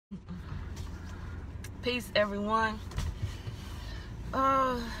Peace, everyone.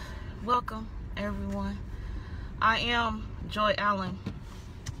 Welcome, everyone. I am Joy Allen.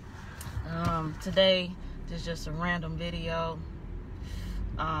 Today, this is just a random video.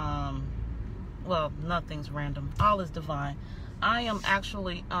 Well, nothing's random. All is divine. I am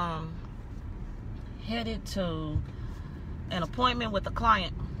actually headed to an appointment with a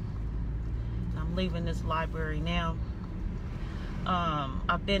client. I'm leaving this library now.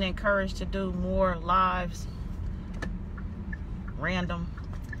 I've been encouraged to do more lives, random.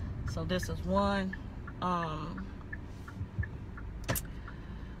 So this is one.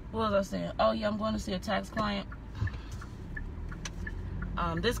 What was I saying? Oh yeah, I'm going to see a tax client.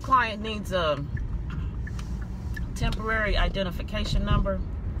 This client needs a temporary identification number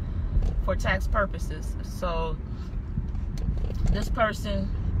for tax purposes. So this person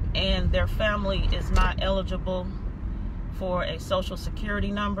and their family is not eligible for a social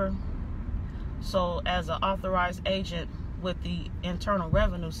security number. So as an authorized agent with the Internal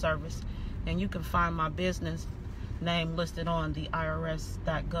Revenue Service, and you can find my business name listed on the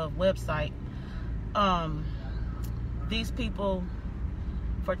irs.gov website, these people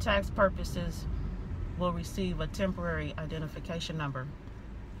for tax purposes will receive a temporary identification number.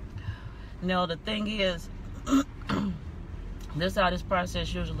 Now the thing is, this is how this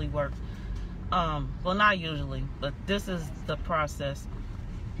process usually works. Well, not usually, but this is the process.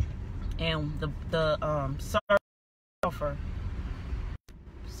 And the server,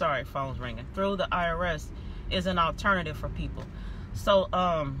 sorry, phone's ringing, through the IRS is an alternative for people. So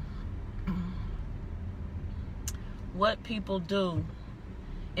what people do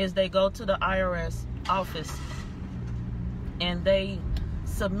is they go to the IRS office and they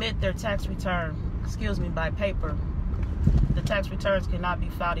submit their tax return, by paper. The tax returns cannot be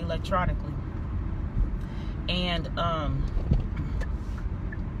filed electronically. And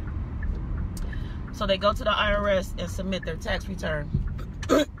so they go to the IRS and submit their tax return.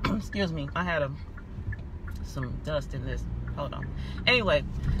 Excuse me, I had some dust in this. Hold on. Anyway,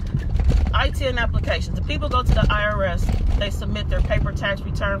 ITIN applications. The people go to the IRS, they submit their paper tax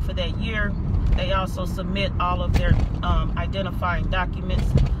return for that year. They also submit all of their identifying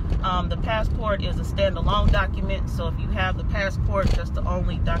documents. The passport is a standalone document, so if you have the passport, that's the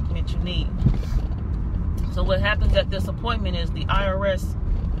only document you need. So what happens at this appointment is the IRS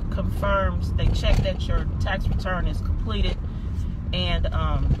confirms, they check that your tax return is completed, and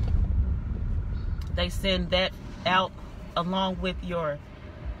they send that out along with your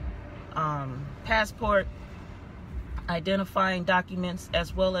passport, identifying documents,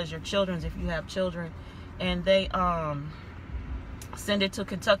 as well as your children's if you have children, and they send it to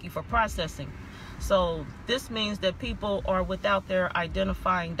Kentucky for processing. So this means that people are without their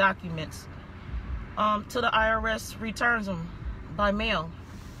identifying documents to the IRS returns them by mail.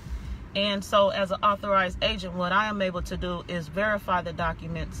 And so as an authorized agent, what I am able to do is verify the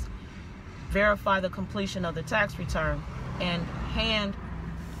documents, verify the completion of the tax return, and hand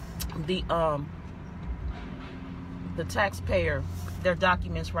the taxpayer their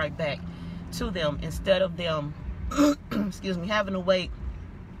documents right back to them, instead of them having to wait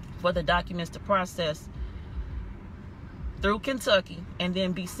for the documents to process through Kentucky and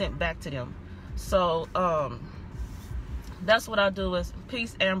then be sent back to them. So that's what I do. Is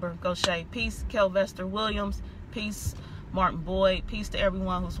peace, Amber Gaucher. Peace, Kelvester Williams. Peace, Martin Boyd. Peace to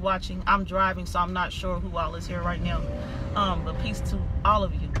everyone who's watching. I'm driving, so I'm not sure who all is here right now. But peace to all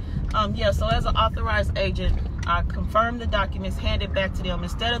of you. Yeah, so as an authorized agent, I confirm the documents, hand it back to them,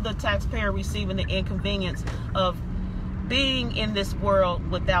 instead of the taxpayer receiving the inconvenience of being in this world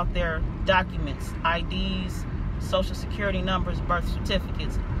without their documents, IDs, social security numbers, birth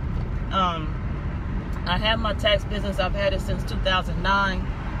certificates. I have my tax business. I've had it since 2009.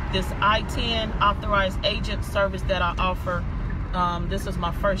 This ITIN authorized agent service that I offer, this is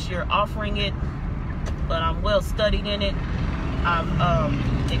my first year offering it, but I'm well studied in it.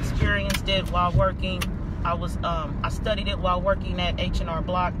 I've experienced it while working. I studied it while working at H&R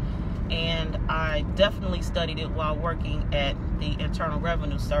Block, and I definitely studied it while working at the Internal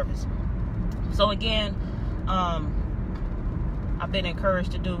Revenue Service. So again, I've been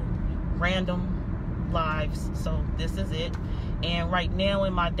encouraged to do random lives, so this is it. And right now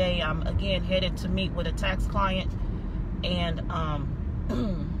in my day, I'm again headed to meet with a tax client and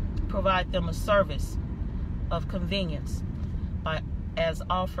provide them a service of convenience as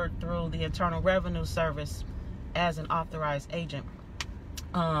offered through the Internal Revenue Service as an authorized agent.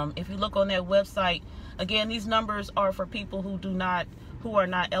 If you look on that website, again, these numbers are for people who are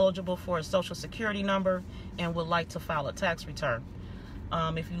not eligible for a social security number and would like to file a tax return.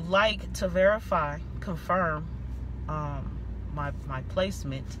 If you like to verify, confirm my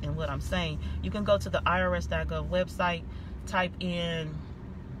placement and what I'm saying, you can go to the IRS.gov website, type in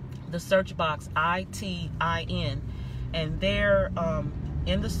the search box ITIN, and there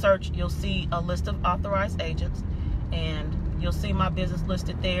in the search you'll see a list of authorized agents, and you'll see my business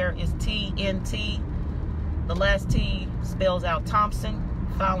listed there. It's TNT. The last T spells out Thompson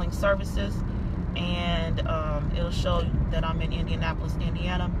Filing Services, and it'll show that I'm in Indianapolis,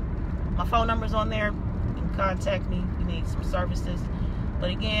 Indiana. My phone number's on there. You can contact me if you need some services. But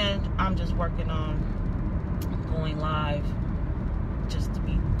again, I'm just working on going live, just to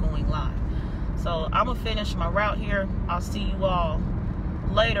be going live. So I'm gonna finish my route here. I'll see you all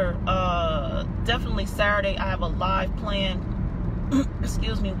later. Definitely Saturday I have a live plan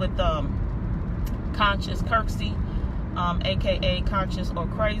excuse me, with Conscious Kirksey, aka Conscious or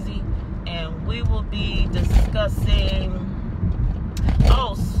Crazy, and we will be discussing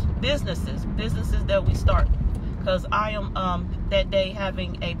businesses that we start, because I am that day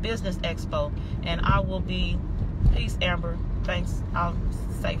having a business expo, and I will be, peace Amber, thanks, I'm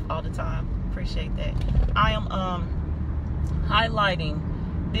safe all the time, appreciate that. I am highlighting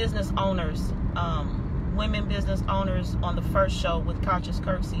business owners, women business owners on the first show with Conscious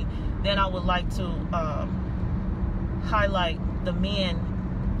Kirksey. Then I would like to highlight the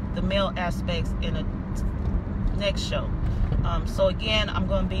male aspects in a next show. So again, I'm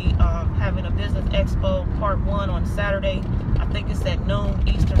going to be having a business expo part 1 on Saturday. I think it's at noon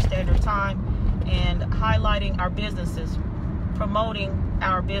Eastern Standard Time, and highlighting our businesses, promoting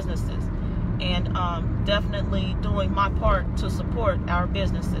our businesses, and definitely doing my part to support our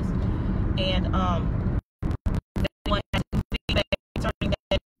businesses. And